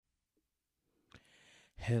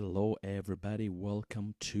Hello, everybody.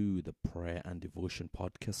 Welcome to the Prayer and Devotion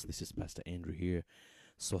Podcast. This is Pastor Andrew here.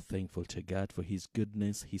 So thankful to God for His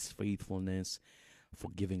goodness, His faithfulness,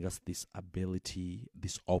 for giving us this ability,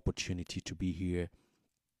 this opportunity to be here,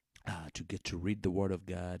 to get to read the Word of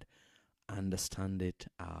God, understand it,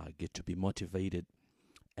 get to be motivated,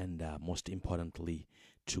 and most importantly,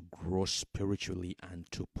 to grow spiritually and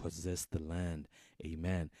to possess the land.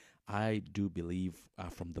 Amen. I do believe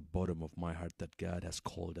from the bottom of my heart that God has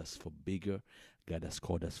called us for bigger, God has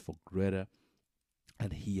called us for greater,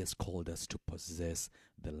 and He has called us to possess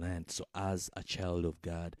the land. So, as a child of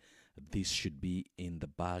God, this should be in the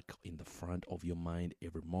back, in the front of your mind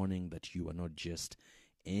every morning, that you are not just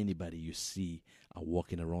anybody you see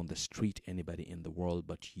walking around the street, anybody in the world,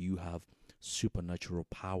 but you have supernatural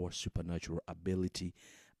power, supernatural ability,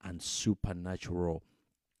 and supernatural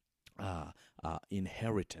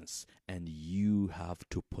inheritance, and you have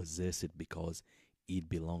to possess it because it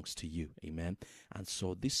belongs to you. Amen. And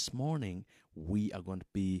so this morning we're going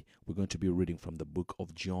to be reading from the book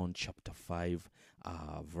of John, chapter 5,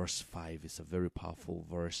 verse 5. It's a very powerful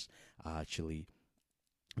verse. Actually,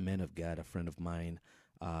 a man of God, a friend of mine,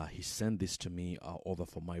 he sent this to me over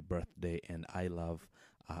for my birthday, and I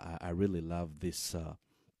really love this.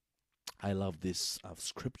 I love this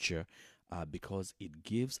scripture because it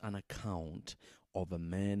gives an account of a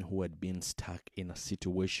man who had been stuck in a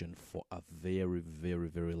situation for a very, very,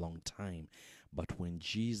 very long time. But when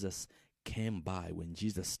Jesus came by, when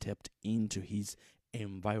Jesus stepped into his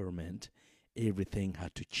environment, everything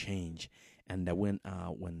had to change. And when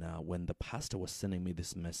the pastor was sending me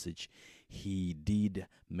this message, he did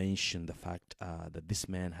mention the fact that this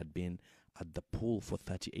man had been at the pool for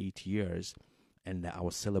 38 years, and I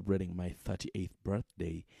was celebrating my 38th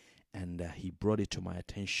birthday, and he brought it to my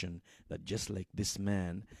attention that just like this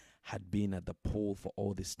man had been at the pool for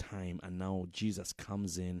all this time, and now Jesus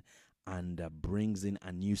comes in and brings in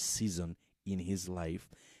a new season in his life,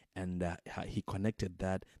 and he connected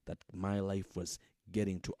that my life was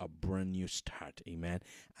getting to a brand new start. Amen.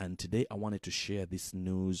 And today I wanted to share this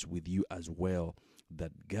news with you as well,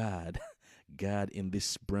 that God in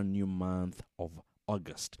this brand new month of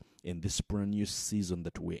August, in this brand new season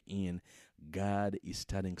that we're in, God is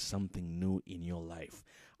starting something new in your life.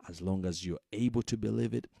 As long as you're able to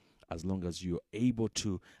believe it, as long as you're able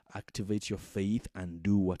to activate your faith and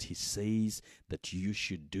do what He says that you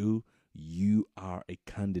should do, you are a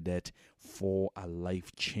candidate for a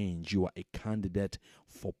life change. You are a candidate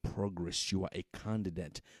for progress. You are a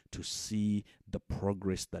candidate to see the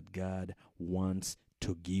progress that God wants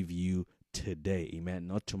to give you today. Amen.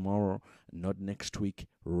 Not tomorrow, not next week,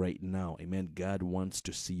 right now. Amen. God wants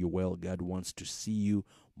to see you well. God wants to see you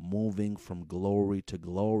moving from glory to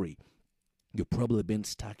glory. You've probably been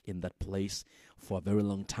stuck in that place for a very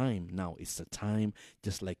long time. Now it's the time,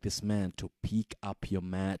 just like this man, to pick up your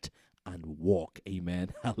mat and walk.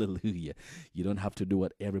 Amen. Hallelujah. You don't have to do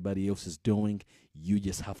what everybody else is doing. You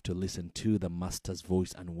just have to listen to the Master's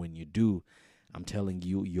voice. And when you do, I'm telling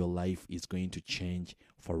you, your life is going to change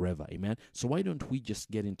forever. Amen. So why don't we just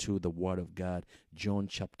get into the Word of God, John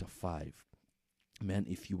chapter 5. Amen.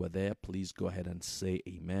 If you were there, please go ahead and say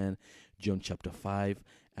amen. John chapter 5,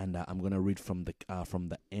 and I'm going to read from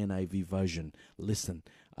the NIV version. Listen,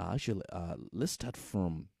 let's start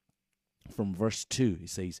from verse 2. It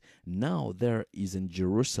says, "Now there is in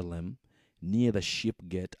Jerusalem near the sheep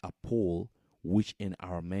gate a pool, which in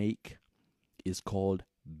Aramaic is called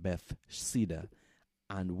Bethesda,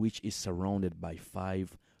 and which is surrounded by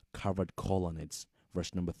 5 covered colonnades."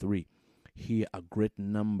 Verse number 3. "Here a great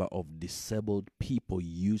number of disabled people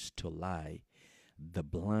used to lie, the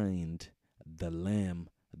blind, the lame,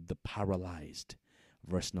 the paralyzed."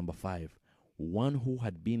 Verse number 5. One who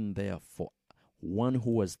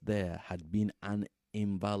was there had been an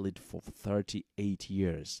invalid for 38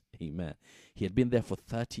 years. Amen. He had been there for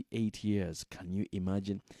 38 years. Can you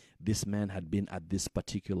imagine? This man had been at this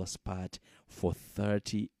particular spot for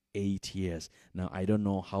 38 years. Now, I don't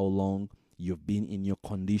know how long you've been in your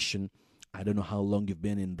condition. I don't know how long you've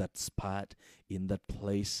been in that spot, in that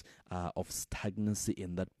place of stagnancy,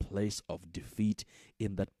 in that place of defeat,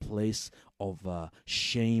 in that place of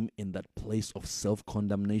shame, in that place of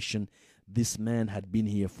self-condemnation. This man had been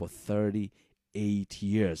here for 38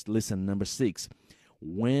 years. Listen, number 6.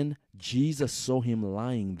 When Jesus saw him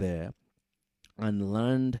lying there and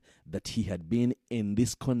learned that he had been in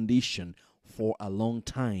this condition for a long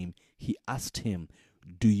time, he asked him,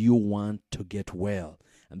 "Do you want to get well?"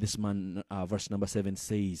 And this man, verse number 7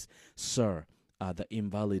 says, "Sir," the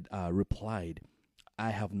invalid replied,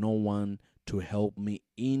 "I have no one to help me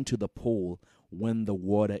into the pool when the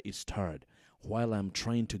water is stirred. while I'm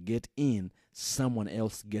trying to get in, someone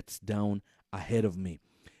else gets down ahead of me.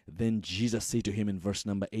 Then Jesus said to him in verse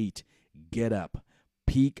number 8, get up,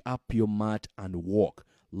 pick up your mat and walk.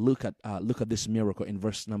 Look at this miracle in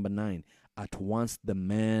verse number 9. At once the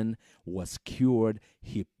man was cured.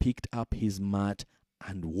 He picked up his mat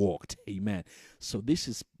and walked. Amen. So this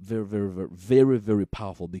is very, very, very, very, very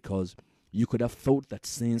powerful, because you could have thought that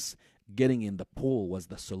since getting in the pool was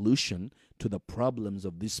the solution to the problems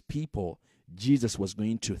of these people, Jesus was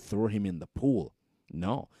going to throw him in the pool.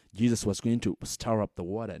 No. Jesus was going to stir up the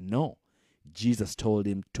water. No. Jesus told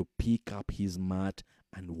him to pick up his mat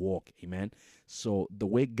and walk. Amen. So the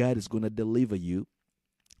way God is going to deliver you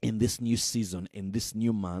in this new season, in this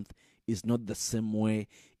new month, is not the same way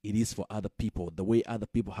it is for other people. The way other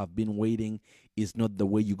people have been waiting is not the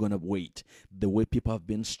way you're going to wait. The way people have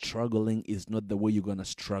been struggling is not the way you're going to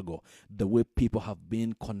struggle. The way people have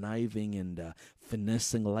been conniving and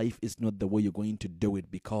finessing life is not the way you're going to do it,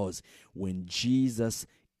 because when Jesus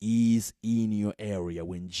is in your area,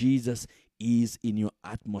 when Jesus is in your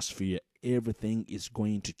atmosphere, everything is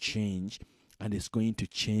going to change, and it's going to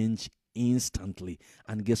change instantly.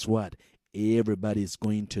 And guess what? Everybody is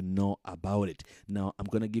going to know about it. Now, I'm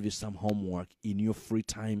going to give you some homework. In your free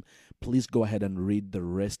time, please go ahead and read the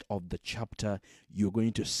rest of the chapter. You're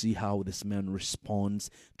going to see how this man responds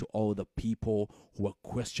to all the people who are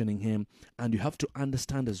questioning him. And you have to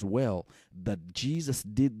understand as well that Jesus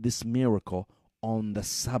did this miracle on the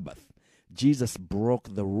Sabbath. Jesus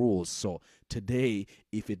broke the rules. So today,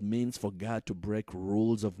 if it means for God to break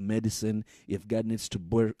rules of medicine, if God needs to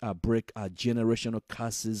break generational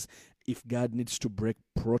curses, if God needs to break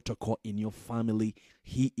protocol in your family,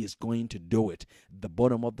 he is going to do it. The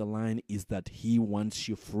bottom of the line is that he wants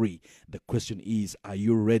you free. The question is, are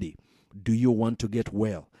you ready? Do you want to get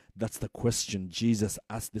well? That's the question Jesus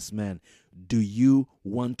asked this man. Do you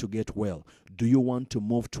want to get well? Do you want to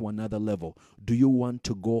move to another level? Do you want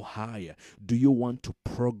to go higher? Do you want to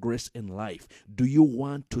progress in life? Do you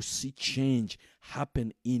want to see change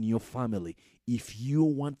happen in your family? If you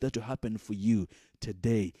want that to happen for you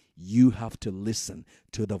today, you have to listen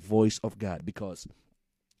to the voice of God, because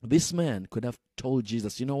this man could have told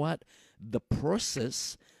Jesus, you know what? The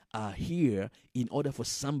process here, in order for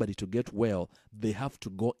somebody to get well, they have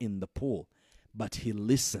to go in the pool. But he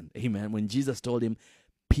listened. Amen. When Jesus told him,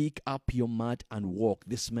 pick up your mat and walk,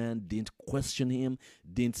 this man didn't question him,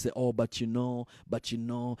 didn't say, oh, but you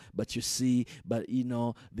see,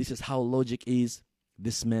 this is how logic is.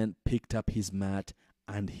 This man picked up his mat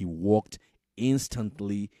and he walked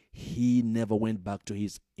instantly. He never went back to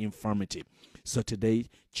his infirmity. So today,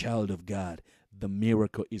 child of God, the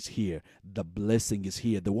miracle is here. The blessing is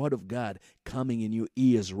here. The word of God coming in your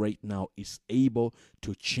ears right now is able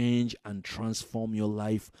to change and transform your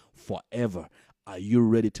life forever. Are you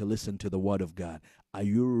ready to listen to the word of God? Are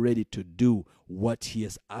you ready to do what he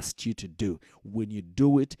has asked you to do? When you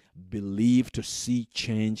do it, believe to see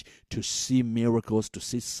change, to see miracles, to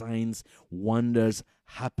see signs, wonders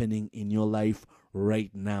happening in your life right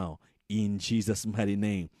now. In Jesus' mighty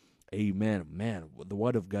name. Amen. Man, the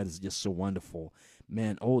word of God is just so wonderful.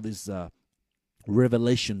 Man, all these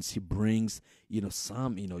revelations he brings,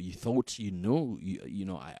 some, you thought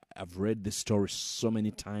I've read this story so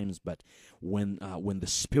many times, but when the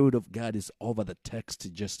Spirit of God is over the text,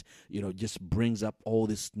 it just brings up all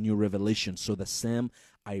this new revelation. So the same,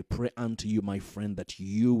 I pray unto you, my friend, that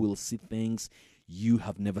you will see things you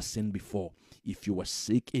have never seen before. If you are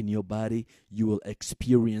sick in your body, you will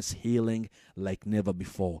experience healing like never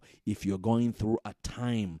before. If you're going through a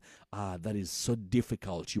time that is so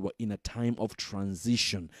difficult, you are in a time of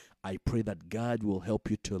transition, I pray that God will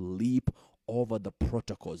help you to leap over the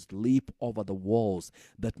protocols, leap over the walls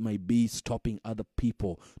that might be stopping other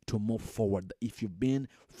people to move forward. If you've been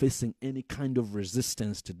facing any kind of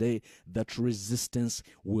resistance today, that resistance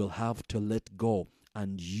will have to let go,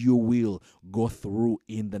 and you will go through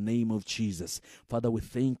in the name of Jesus. Father, we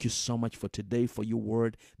thank you so much for today, for your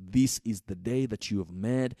word. This is the day that you have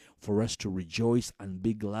made for us to rejoice and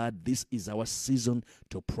be glad. This is our season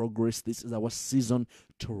to progress. This is our season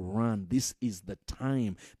to run. This is the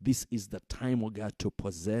time. This is the time, oh God, to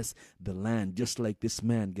possess the land. Just like this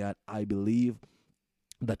man, God, I believe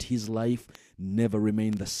that his life never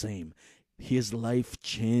remained the same. His life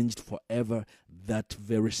changed forever that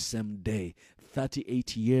very same day.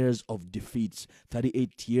 38 years of defeats,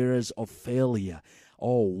 38 years of failure.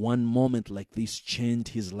 Oh, one moment like this changed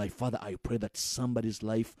his life. Father, I pray that somebody's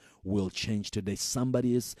life will change today.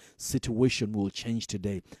 Somebody's situation will change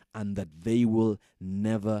today, and that they will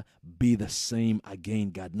never be the same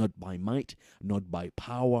again, God. Not by might, not by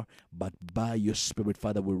power, but by your Spirit,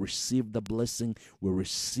 Father. We receive the blessing, we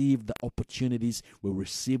receive the opportunities, we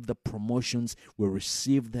receive the promotions, we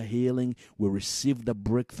receive the healing, we receive the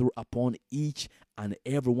breakthrough upon each and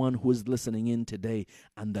everyone who is listening in today,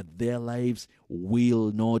 and that their lives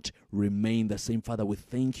will not remain the same. Father, we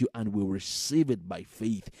thank you and we receive it by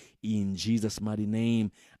faith in Jesus' mighty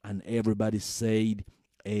name. And everybody said,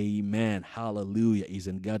 amen. Hallelujah.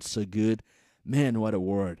 Isn't God so good? Man, what a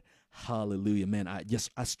word. Hallelujah. Man, I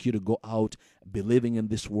just ask you to go out believing in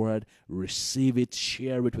this word, receive it,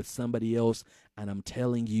 share it with somebody else, and I'm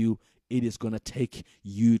telling you, it is going to take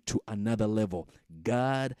you to another level.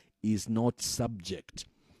 God is not subject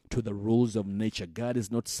to the rules of nature. God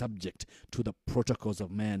is not subject to the protocols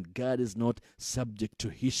of man. God is not subject to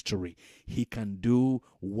history. He can do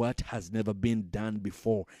what has never been done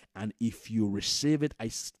before. And if you receive it,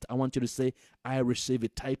 I want you to say, I receive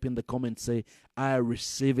it. Type in the comments, say, I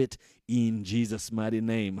receive it in Jesus' mighty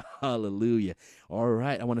name. Hallelujah. All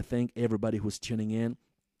right. I want to thank everybody who's tuning in.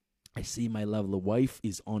 I see my lovely wife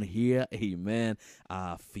is on here. Amen.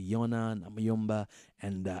 Fiona, Namayomba,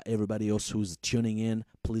 and everybody else who's tuning in,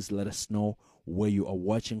 please let us know where you are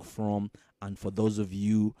watching from. And for those of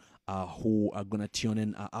you who are going to tune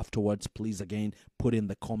in afterwards, please again put in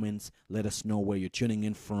the comments. Let us know where you're tuning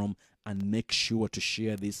in from, and make sure to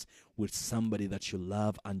share this with somebody that you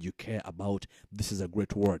love and you care about. This is a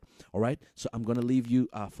great word. All right. So I'm going to leave you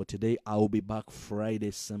for today. I will be back Friday,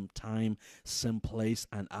 same time, same place.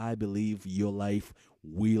 And I believe your life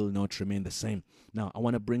will not remain the same. Now, I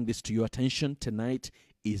want to bring this to your attention. Tonight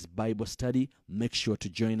is Bible study. Make sure to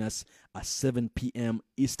join us at 7 p.m.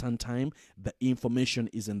 Eastern Time. The information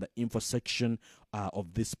is in the info section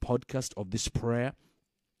of this podcast, of this prayer.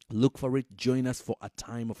 Look for it. Join us for a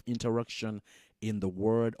time of interaction in the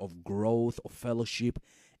word, of growth, of fellowship.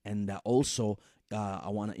 And also, I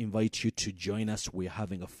want to invite you to join us. We're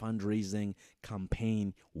having a fundraising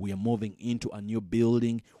campaign. We are moving into a new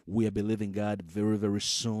building. We are believing God very, very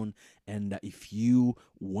soon. And if you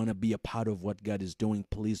want to be a part of what God is doing,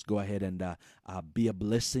 please go ahead and be a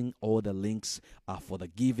blessing. All the links for the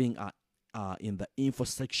giving are in the info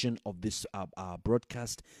section of this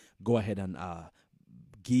broadcast. Go ahead and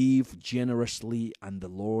give generously, and the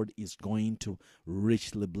Lord is going to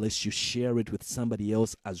richly bless you. Share it with somebody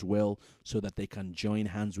else as well, so that they can join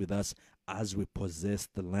hands with us as we possess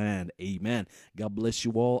the land. Amen. God bless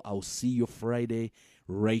you all. I'll see you Friday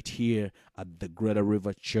right here at the Greater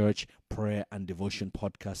River Church Prayer and Devotion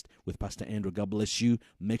Podcast with Pastor Andrew. God bless you.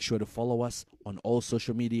 Make sure to follow us on all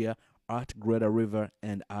social media at Greater River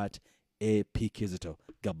and at AP Kizito.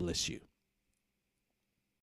 God bless you.